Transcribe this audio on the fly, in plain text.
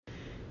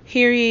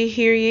Hear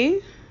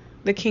ye,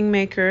 the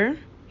Kingmaker,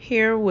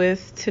 here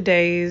with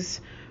today's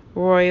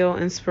Royal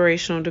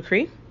Inspirational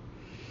Decree.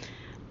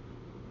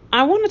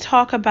 I want to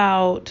talk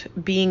about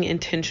being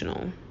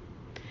intentional.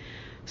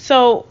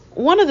 So,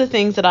 one of the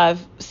things that I've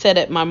said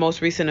at my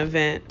most recent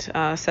event,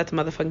 Set the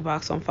Motherfucking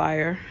Box on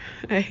Fire,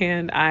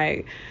 and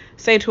I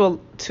say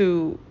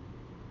to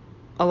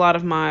a lot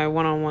of my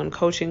one-on-one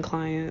coaching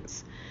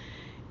clients,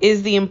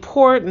 is the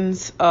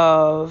importance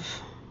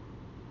of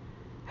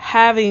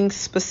having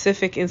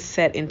specific and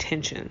set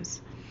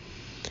intentions.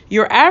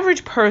 Your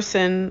average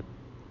person,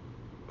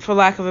 for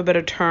lack of a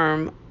better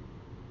term,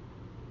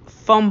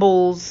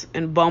 fumbles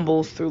and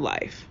bumbles through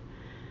life.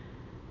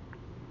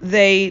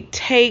 They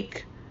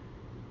take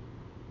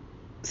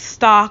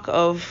stock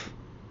of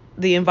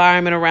the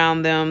environment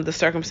around them, the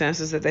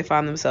circumstances that they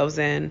find themselves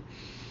in,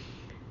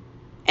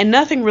 and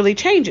nothing really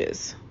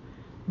changes.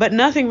 But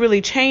nothing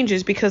really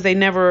changes because they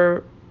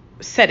never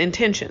set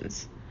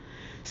intentions.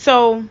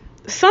 So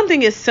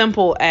something as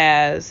simple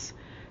as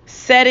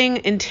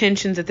setting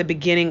intentions at the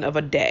beginning of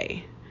a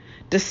day,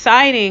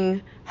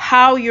 deciding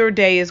how your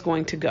day is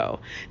going to go.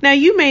 Now,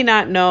 you may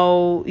not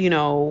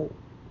know,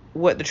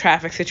 what the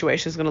traffic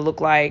situation is going to look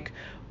like,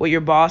 what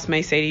your boss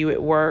may say to you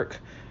at work,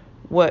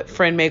 what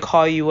friend may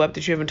call you up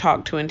that you haven't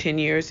talked to in 10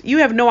 years. You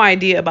have no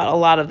idea about a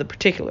lot of the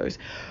particulars.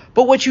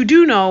 But what you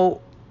do know,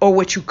 or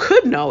what you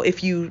could know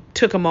if you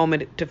took a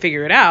moment to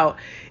figure it out,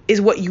 is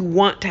what you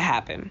want to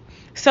happen.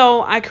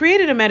 So I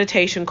created a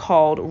meditation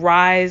called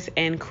Rise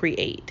and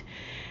Create.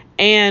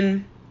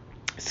 And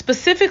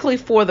specifically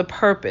for the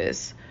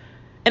purpose,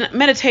 and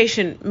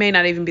meditation may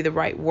not even be the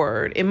right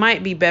word. It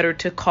might be better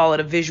to call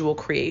it a visual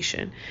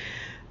creation.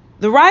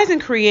 The Rise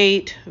and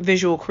Create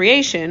visual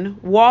creation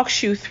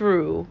walks you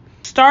through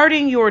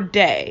starting your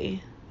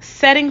day,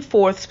 setting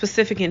forth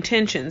specific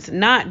intentions,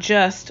 not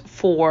just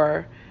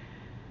for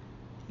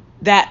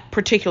that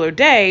particular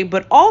day,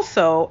 but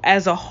also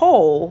as a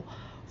whole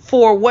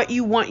for what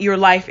you want your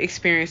life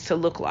experience to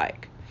look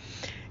like.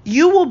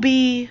 You will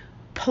be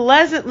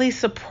pleasantly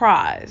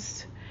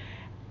surprised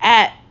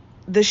at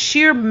the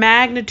sheer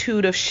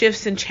magnitude of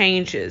shifts and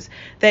changes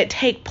that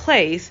take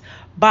place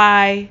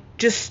by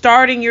just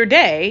starting your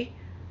day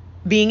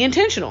being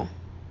intentional.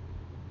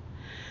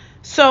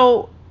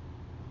 So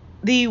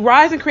the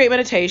Rise and Create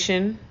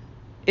meditation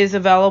is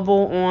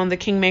available on the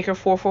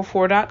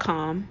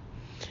kingmaker444.com.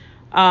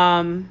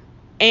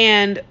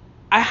 And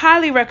I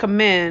highly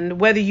recommend,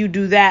 whether you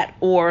do that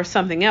or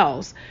something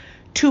else,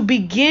 to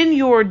begin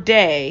your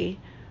day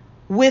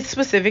with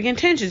specific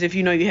intentions. If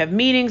you know you have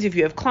meetings, if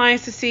you have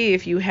clients to see,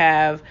 if you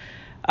have,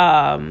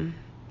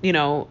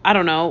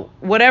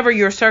 whatever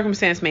your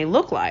circumstance may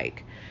look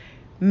like,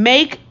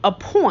 make a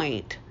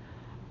point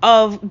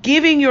of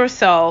giving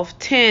yourself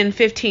 10,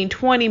 15,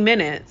 20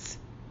 minutes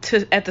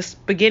at the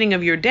beginning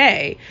of your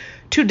day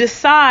to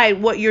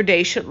decide what your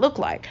day should look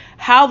like,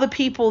 how the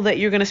people that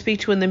you're going to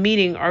speak to in the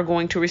meeting are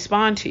going to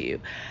respond to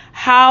you,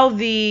 how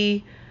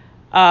the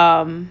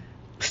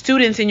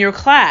students in your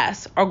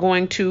class are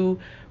going to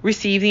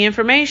receive the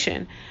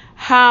information,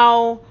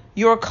 how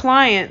your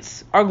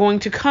clients are going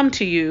to come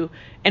to you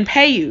and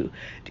pay you.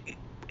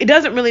 It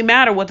doesn't really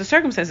matter what the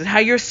circumstances, how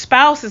your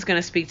spouse is going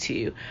to speak to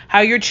you, how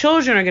your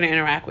children are going to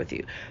interact with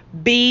you.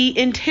 Be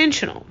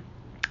intentional.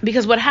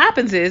 Because what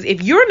happens is,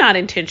 if you're not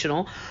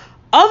intentional,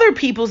 other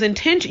people's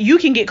intention, you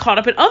can get caught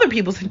up in other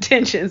people's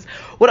intentions.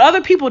 What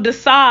other people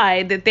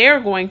decide that they're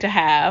going to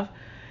have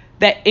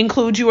that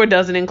includes you or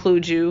doesn't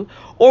include you,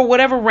 or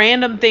whatever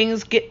random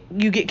things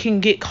can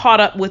get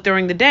caught up with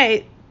during the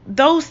day,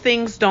 those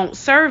things don't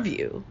serve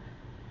you.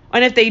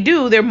 And if they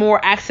do, they're more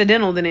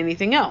accidental than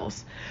anything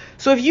else.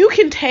 So if you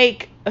can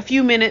take a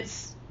few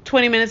minutes,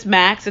 20 minutes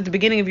max at the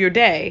beginning of your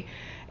day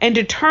and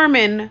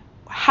determine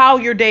how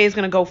your day is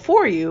going to go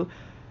for you,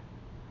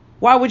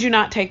 why would you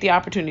not take the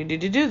opportunity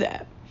to do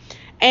that?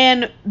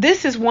 And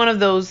this is one of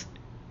those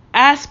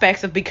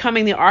aspects of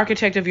becoming the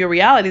architect of your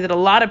reality that a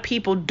lot of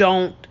people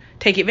don't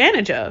take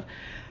advantage of.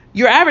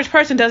 Your average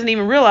person doesn't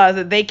even realize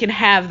that they can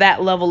have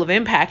that level of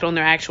impact on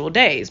their actual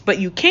days, but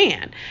you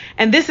can.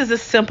 And this is a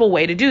simple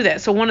way to do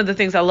that. So one of the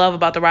things I love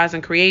about the Rise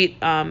and Create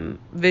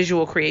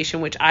visual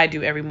creation, which I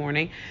do every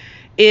morning,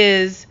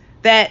 is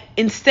that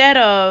instead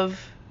of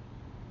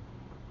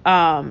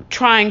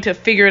trying to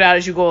figure it out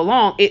as you go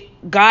along,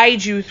 it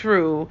guides you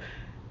through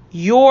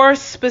your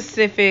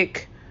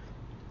specific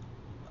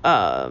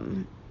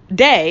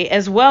day,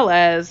 as well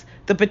as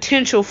the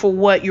potential for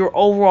what your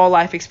overall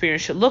life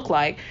experience should look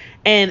like,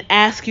 and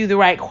ask you the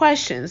right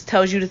questions,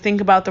 tells you to think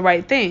about the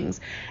right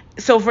things.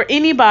 So for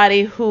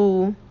anybody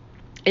who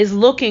is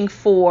looking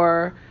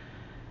for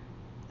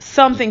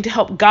something to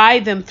help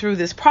guide them through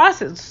this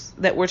process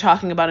that we're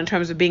talking about in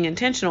terms of being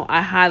intentional,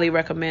 I highly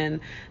recommend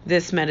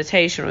this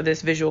meditation or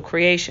this visual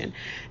creation.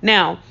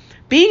 Now,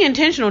 being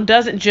intentional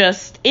doesn't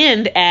just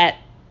end at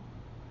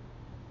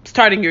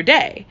starting your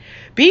day.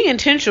 Being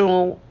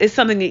intentional is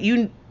something that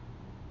you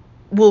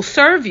will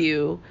serve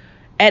you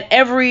at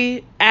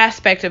every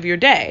aspect of your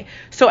day.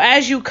 So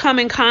as you come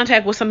in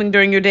contact with something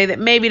during your day that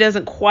maybe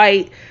doesn't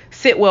quite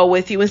sit well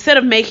with you. Instead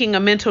of making a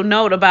mental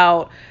note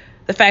about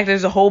the fact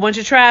there's a whole bunch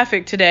of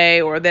traffic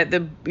today, or that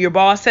your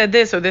boss said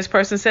this, or this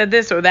person said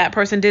this, or that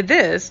person did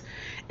this,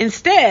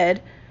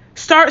 instead,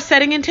 start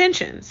setting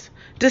intentions.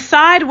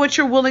 Decide what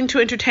you're willing to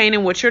entertain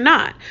and what you're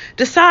not.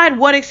 Decide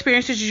what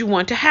experiences you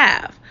want to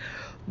have.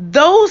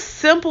 Those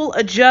simple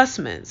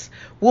adjustments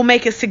will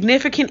make a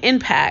significant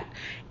impact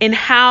in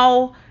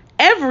how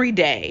every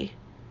day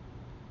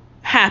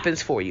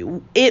happens for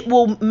you. It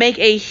will make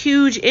a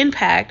huge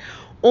impact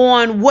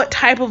on what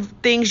type of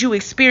things you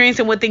experience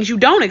and what things you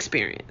don't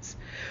experience.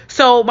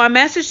 So my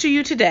message to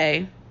you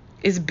today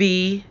is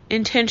be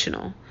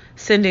intentional.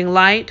 Sending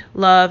light,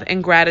 love,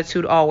 and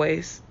gratitude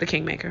always. The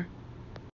Kingmaker.